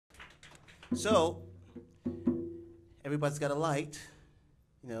So, everybody's got a light.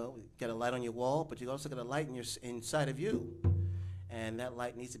 You know, you got a light on your wall, but you also got a light inside of you. And that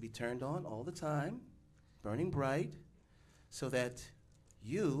light needs to be turned on all the time, burning bright, so that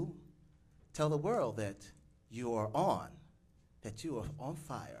you tell the world that you are on, that you are on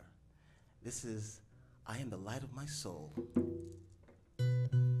fire. This is I Am the Light of My Soul.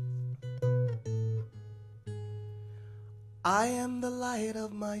 I am the light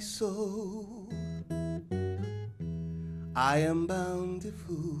of my soul. I am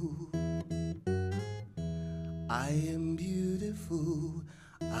bountiful. I am beautiful.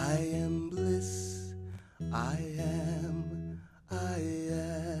 I am bliss. I am.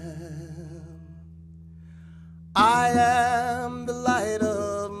 I am the light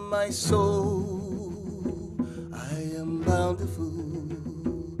of my soul. I am bountiful.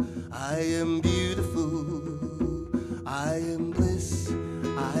 I am beautiful. I am bliss.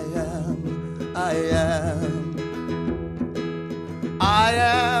 I am. I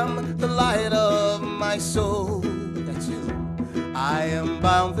am the light of my soul. That's you. I am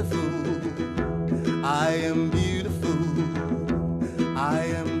bountiful. I am beautiful. I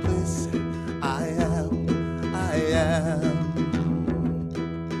am bliss. I am.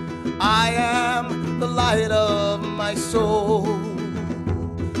 I am the light of my soul.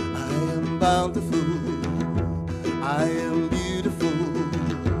 I am bountiful. I am beautiful.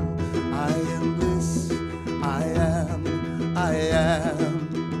 I am bliss. I am. I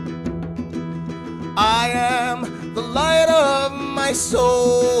am the light of my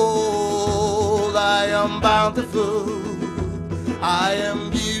soul. I am bountiful. I am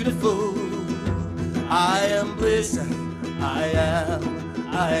beautiful. I am bliss. I am.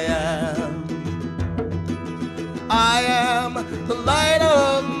 I am the light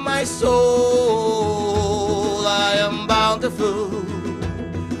of my soul. I am bountiful.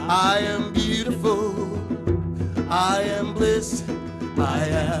 I am beautiful. I am bliss. I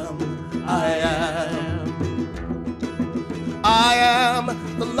am. I am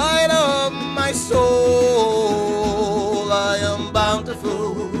the light of my soul. I am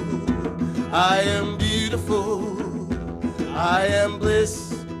bountiful. I am beautiful. I am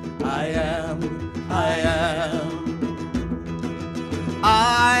bliss. I am. I am.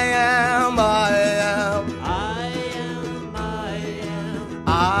 I am. I am. I am.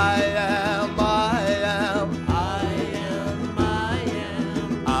 I am. I am. I am.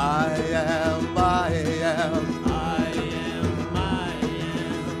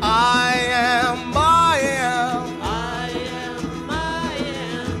 I am. I am.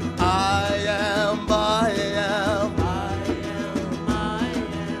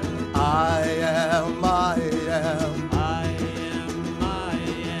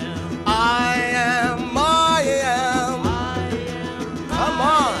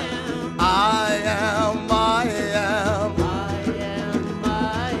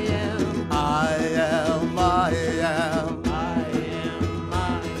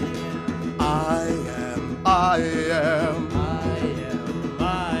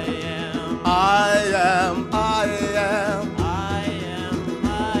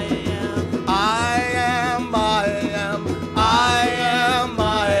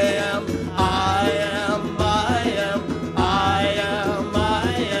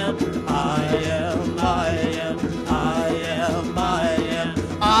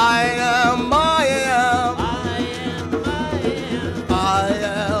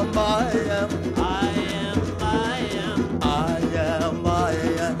 am.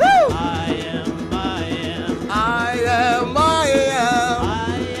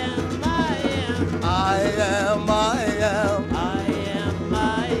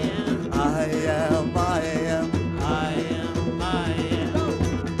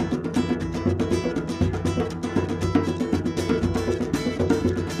 I am.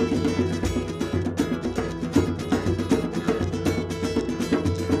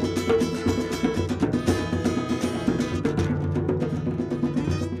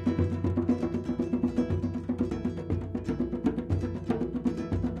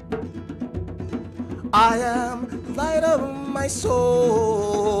 I am the light of my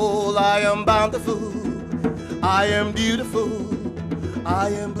soul. I am bountiful. I am beautiful. I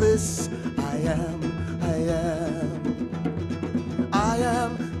am bliss. I am. I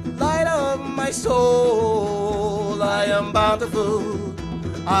am the light of my soul. I am bountiful.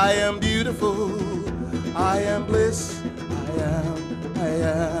 I am beautiful. I am bliss. I am.